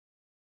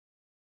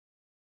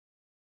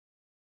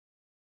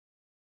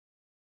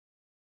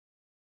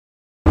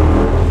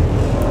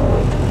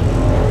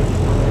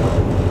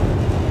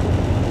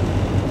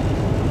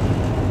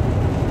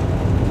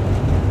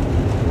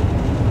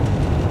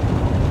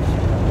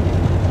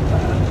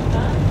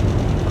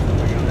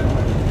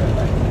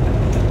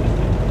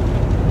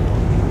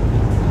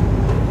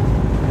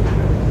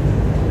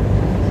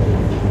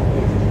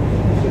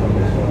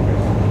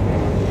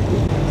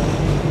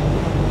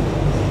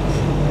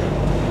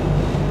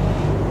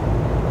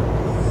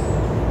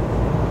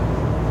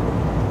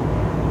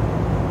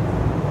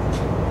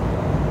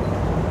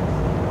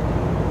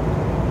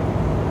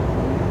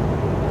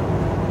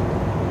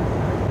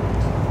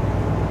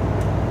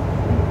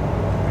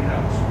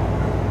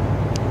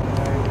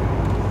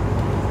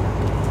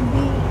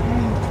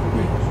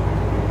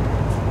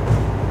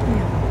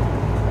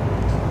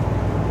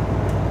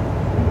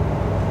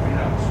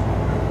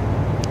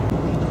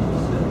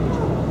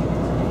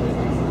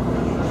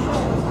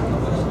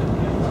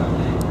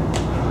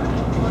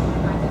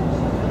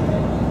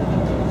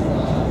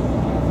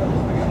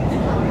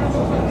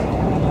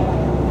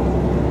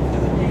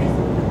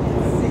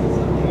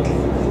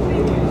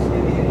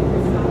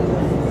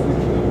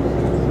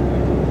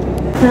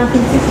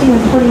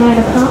128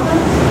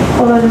 apartments,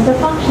 although there's a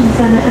function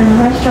centre and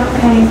a restaurant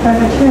catering for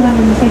over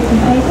 250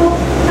 people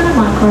and a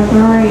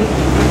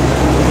microbrewery.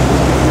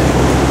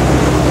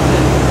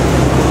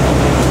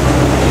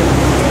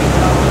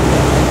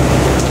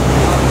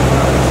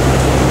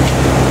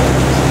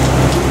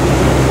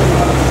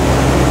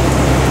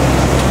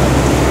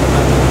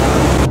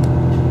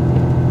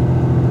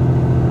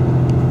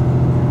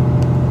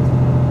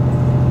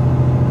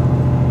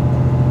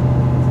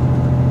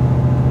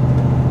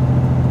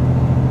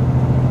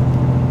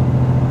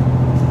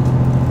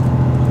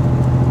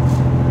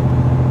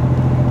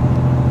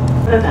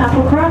 Of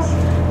Applecross,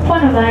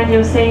 point of land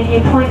you'll see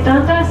here Point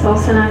Dundas,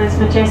 also known as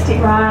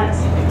Majestic Rise.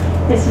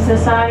 This is the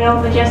site of the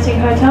old Majestic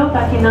Hotel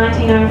back in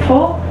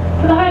 1904,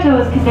 but the hotel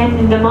was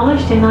condemned and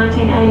demolished in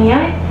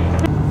 1988.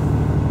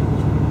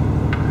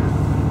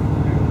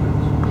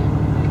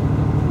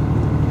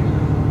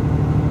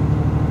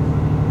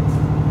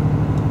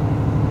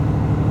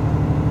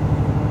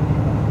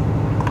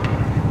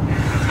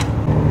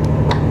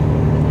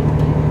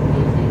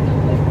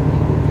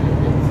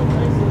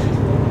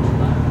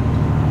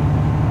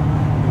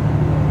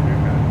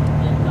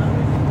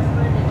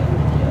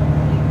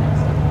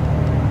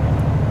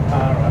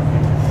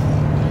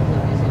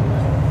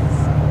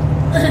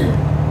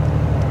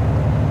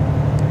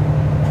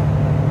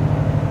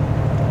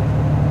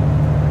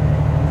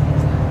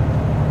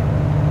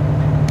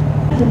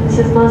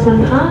 This is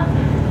Musman Park.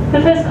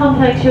 The first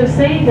complex you'll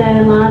see,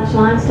 the large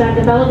limestone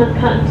development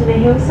cut into the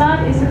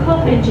hillside, is the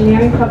Clough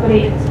Engineering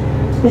property.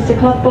 Mr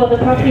Clough bought the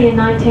property in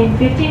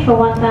 1950 for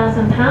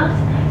 £1,000,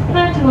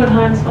 planned to put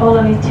homes for all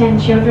of his 10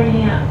 children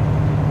here.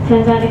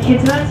 Turns out the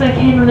kids weren't so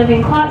keen on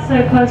living quite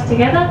so close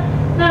together,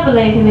 and I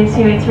believe he lives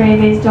here with 3 of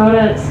his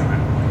daughters.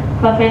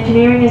 Clough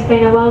Engineering has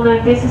been a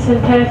well-known business in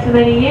Perth for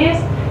many years,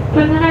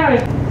 but in the narrow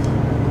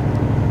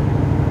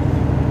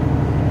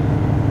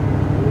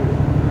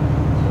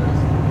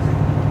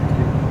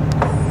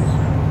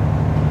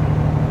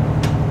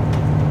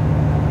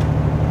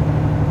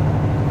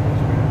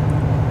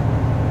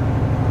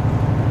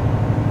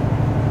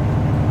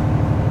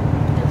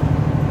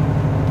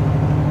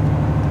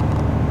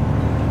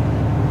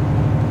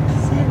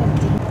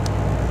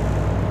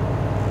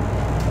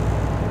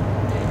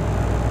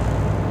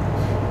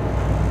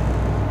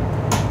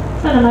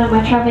At the moment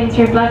we're travelling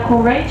through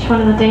Blackwall Reach,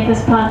 one of the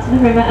deepest parts of the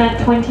river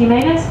at 20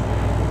 metres,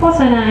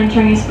 also now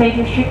entering a speed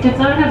restricted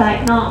zone of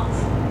 8 knots.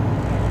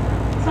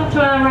 So off to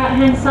our right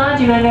hand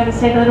side you may be able to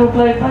see the little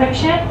blue boat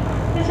shed.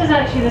 This is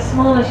actually the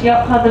smallest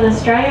yacht club in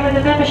Australia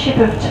with a membership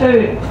of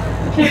 2.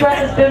 2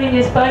 brothers building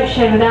this boat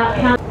shed without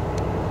counting.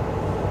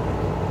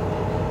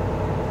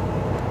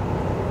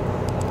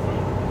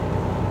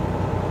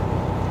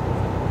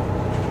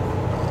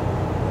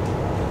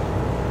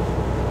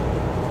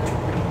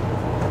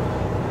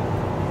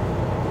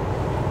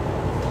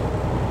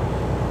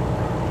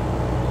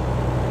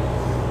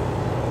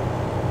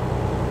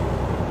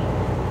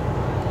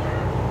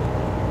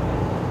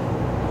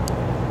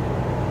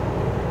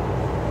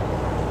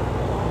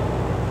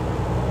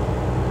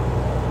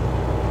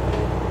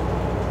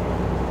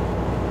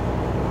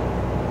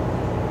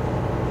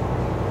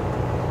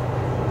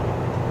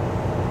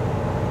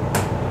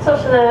 So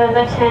to the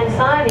left-hand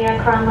side, the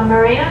Okrama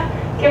Marina,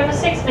 given a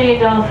 $6 million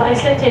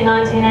facelift in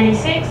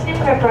 1986 in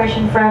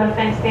preparation for our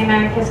defence of the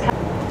Americas.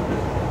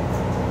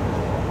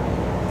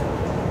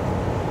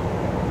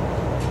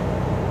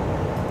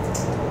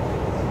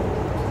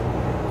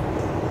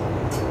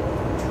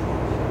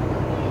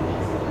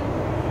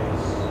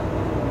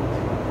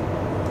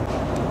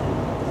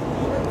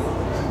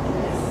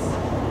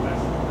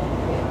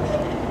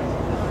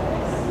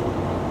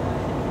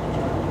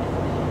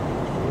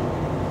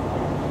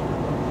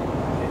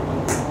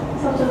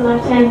 To the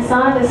left-hand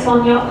side, the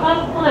Swan Yacht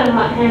Club. On the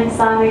right-hand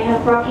side, we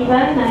have Rocky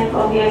Bay, named for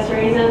obvious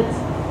reasons.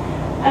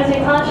 As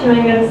we pass, you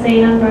may be able to see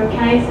a number of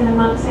caves in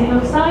amongst the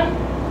hillside.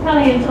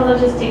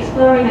 Paleontologists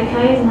exploring the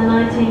caves in the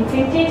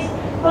 1950s,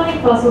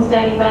 finding fossils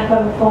dating back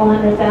over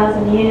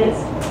 400,000 years.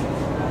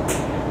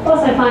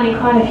 Also finding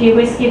quite a few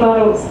whiskey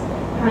bottles.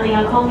 Apparently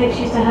our convicts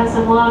used to have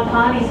some wild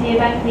parties here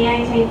back in the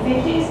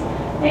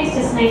 1850s. They used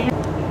to sneak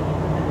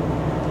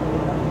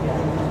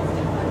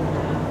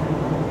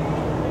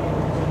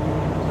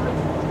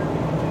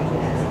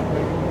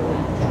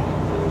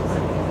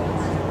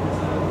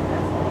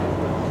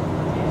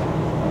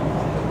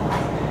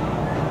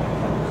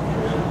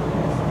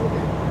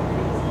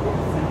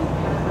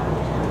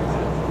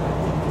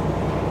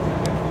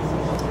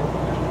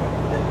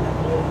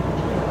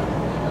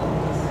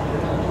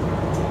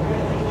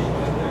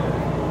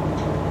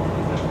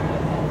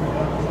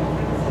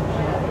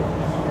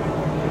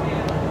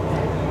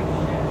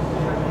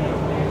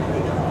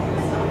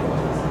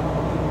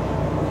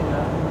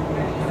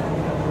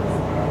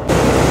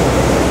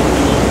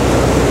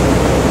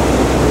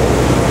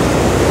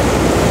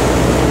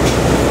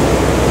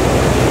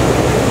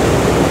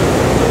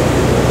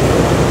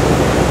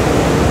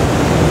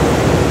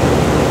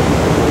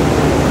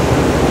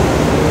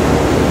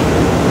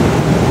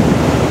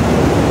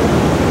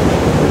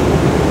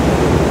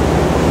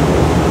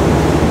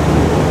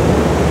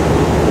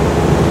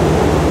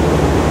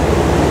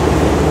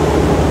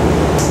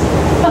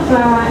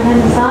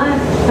left-hand side,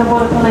 the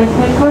Water Police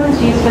headquarters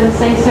used for the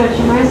sea search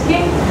and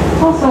rescue,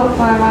 also a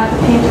fire right at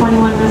Pier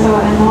 21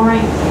 Resort and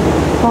Moorings.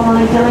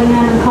 Formerly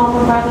Dillingham and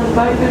Coleman Brothers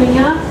Boat Building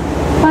Yards.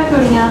 Boat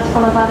building yards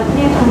followed by the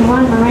Pier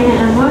 21 Marina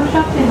and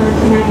Workshops in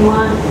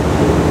 1981.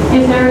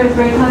 This area was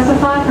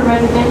reclassified for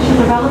residential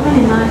development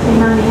in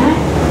 1998.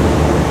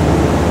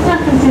 Now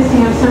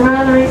consisting of some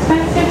rather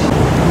expensive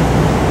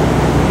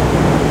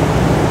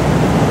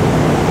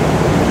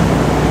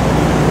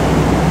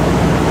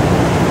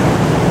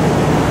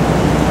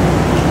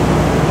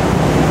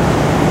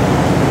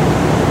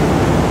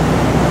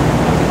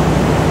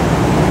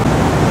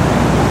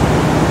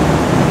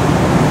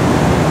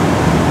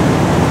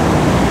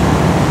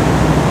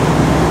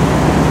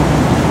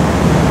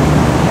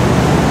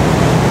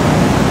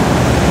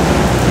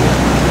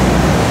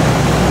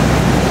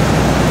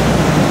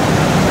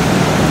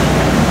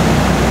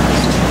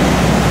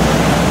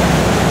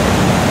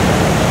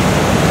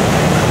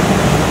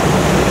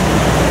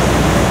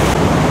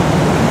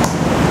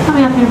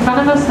in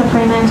front of us, the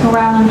Fremantle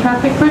rail and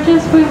traffic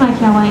bridges. We're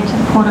making our way into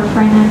the port of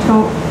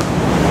Fremantle.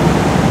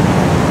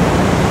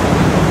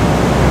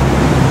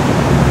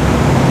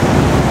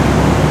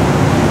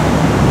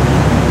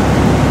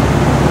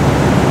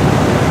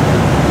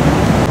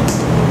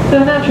 So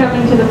we're now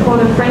travelling to the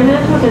port of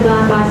Fremantle,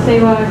 designed by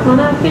C.Y.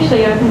 O'Connor,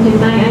 officially opened in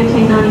May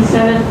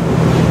 1897.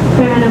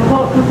 Fremantle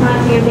Port,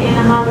 comprising of the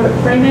inner harbour at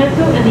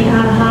Fremantle and the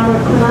outer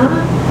harbour at Kwinana,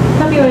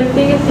 WA's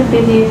biggest and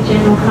busiest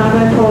general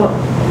cargo port.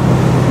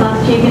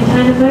 Last year,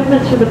 container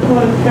movements through the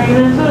port of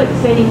Fremantle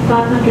exceeding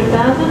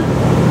 500,000.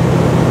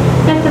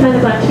 Estimated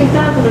by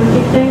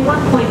 2015,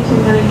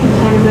 1.2 million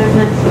container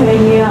movements per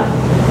year.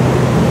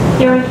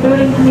 The orange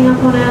building coming up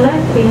on our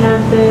left, we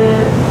have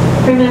the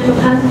Fremantle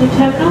Passenger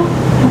Terminal,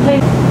 complete.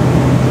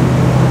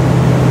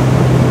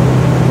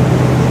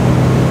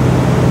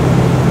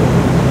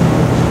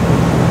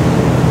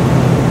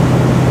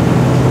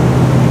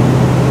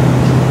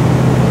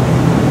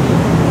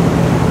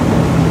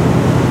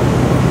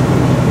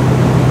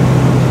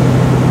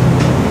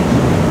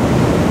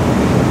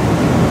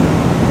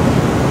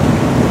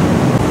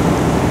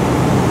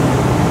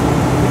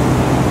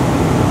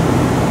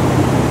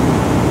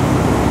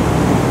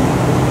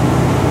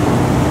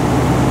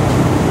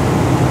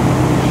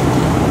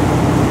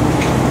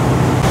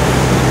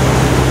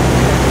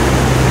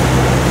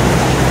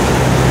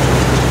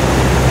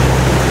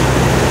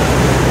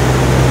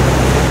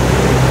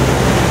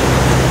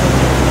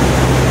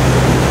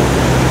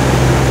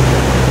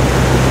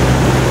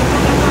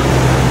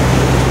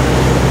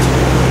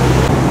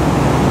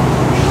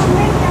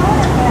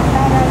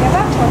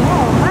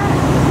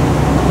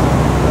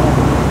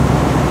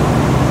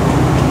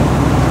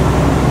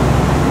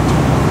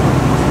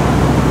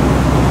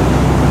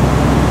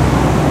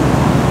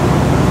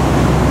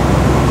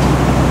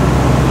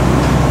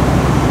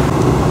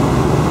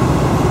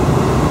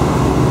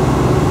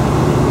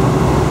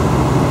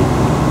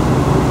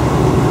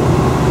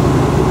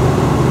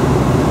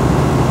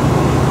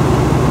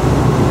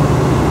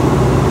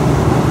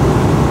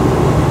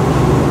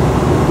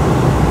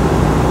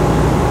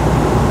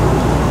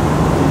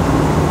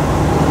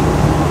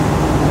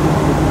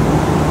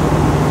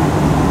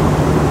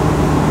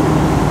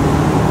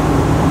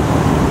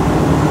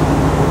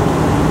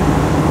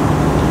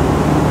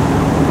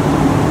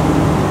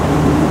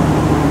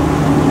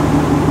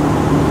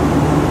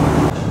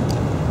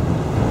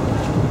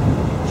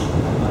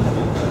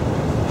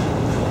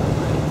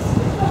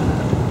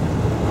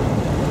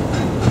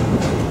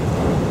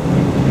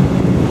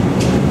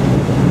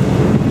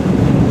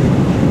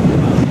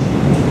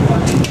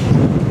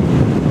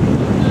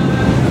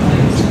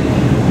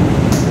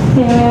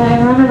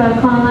 Everyone about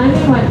O'Connor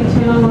Landing, won't be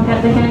too long, we'll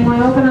get the gangway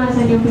organised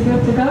and you'll be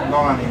good to go.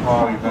 Not only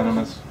highly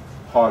venomous,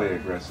 highly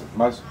aggressive.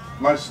 Most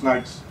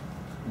snakes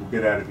will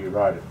get out of your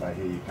road if they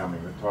hear you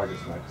coming. The tiger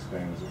snake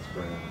stands its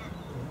ground.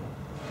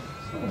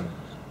 So,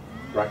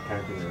 great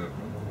camping area.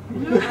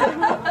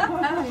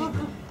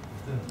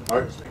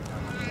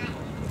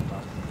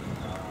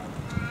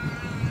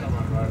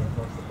 Someone rode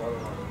across the bottom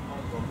of it.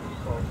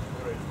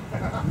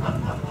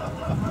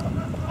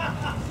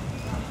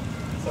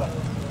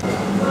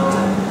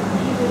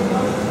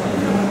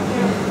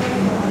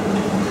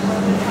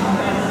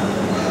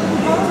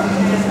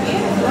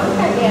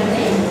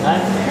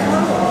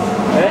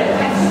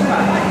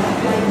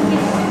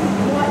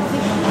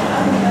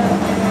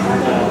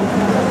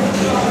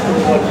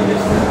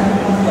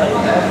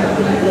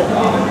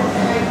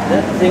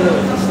 That thing that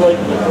was asleep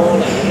in the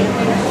corner here,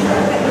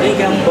 he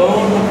come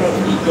boring across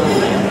the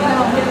corner.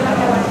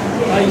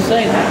 Oh, you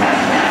seen that?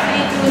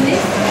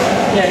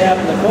 Yeah, out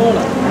in the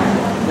corner.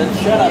 Then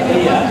shut up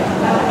here,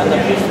 and the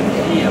piston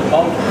here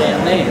bolted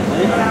down there,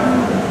 see?